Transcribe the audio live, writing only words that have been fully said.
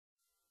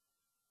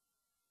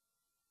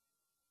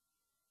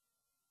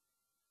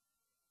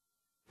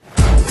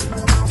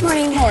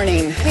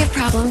morning. We have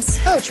problems.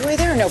 Oh, Joy,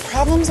 there are no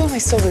problems, only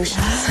solutions.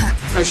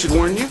 I should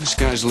warn you, this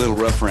guy's a little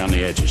rough around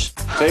the edges.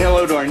 Say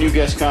hello to our new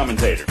guest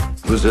commentator.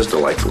 Who's this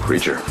delightful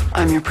creature?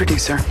 I'm your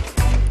producer.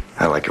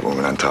 I like a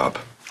woman on top.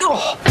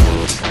 Oh!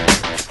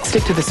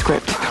 Stick to the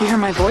script. You hear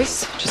my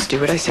voice? Just do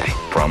what I say.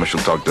 Promise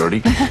you'll talk dirty?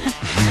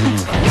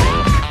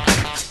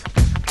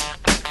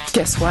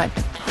 Guess what?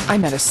 I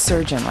met a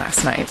surgeon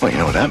last night. Well, you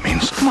know what that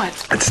means.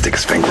 What? I'd stick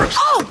his finger up.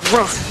 Oh,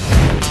 gross.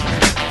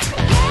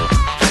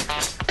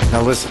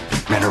 Now listen,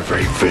 men are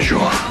very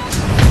visual.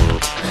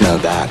 Now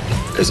that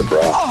is a bra.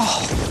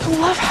 Oh,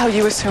 I love how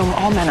you assume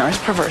all men are as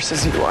perverse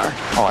as you are.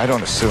 Oh, I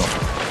don't assume.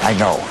 I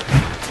know.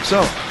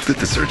 So, did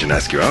the surgeon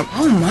ask you out?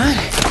 Oh, my.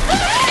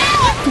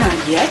 Not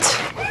yet.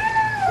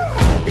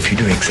 If you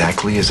do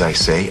exactly as I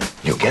say,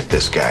 you'll get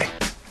this guy.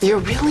 You're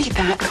really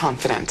that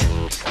confident?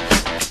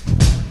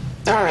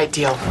 All right,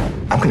 deal.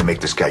 I'm gonna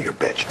make this guy your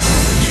bitch.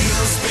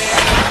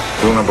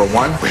 Rule number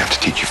one, we have to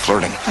teach you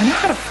flirting. I know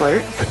how to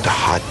flirt. But the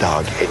hot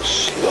dog hits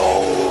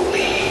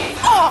slowly.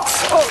 Oh!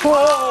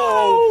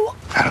 Whoa!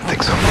 I don't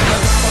think so.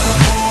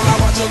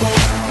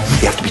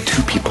 You have to be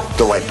two people,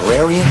 the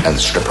librarian and the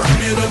stripper.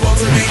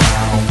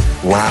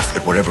 Laugh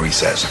at whatever he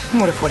says.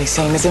 What if what he's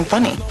saying isn't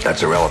funny?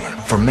 That's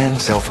irrelevant. For men,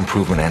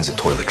 self-improvement ends at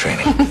toilet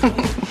training.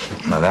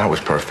 Now that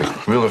was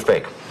perfect. Real or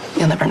fake?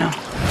 You'll never know.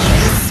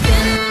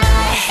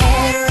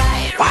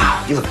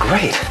 Wow, you look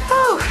great.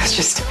 Oh, that's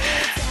just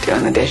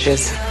doing the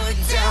dishes.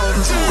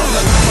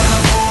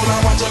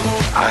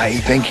 I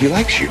think he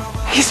likes you.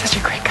 He's such a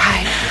great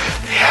guy.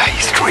 Yeah,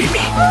 he's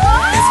dreamy.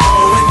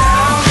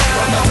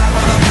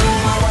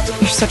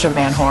 You're such a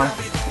man whore.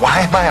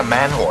 Why am I a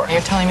man whore?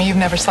 You're telling me you've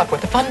never slept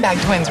with the fun bag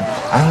twins.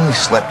 I only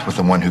slept with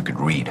the one who could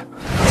read.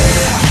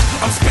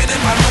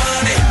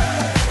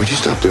 Would you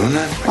stop doing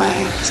that? Why?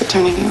 Is it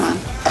turning you on?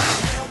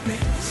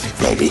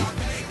 Maybe.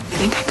 I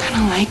think I kind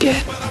of like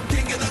it.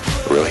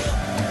 Really?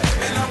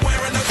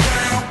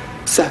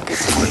 Suck.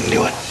 Wouldn't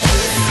do it.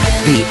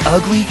 The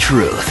ugly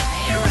truth.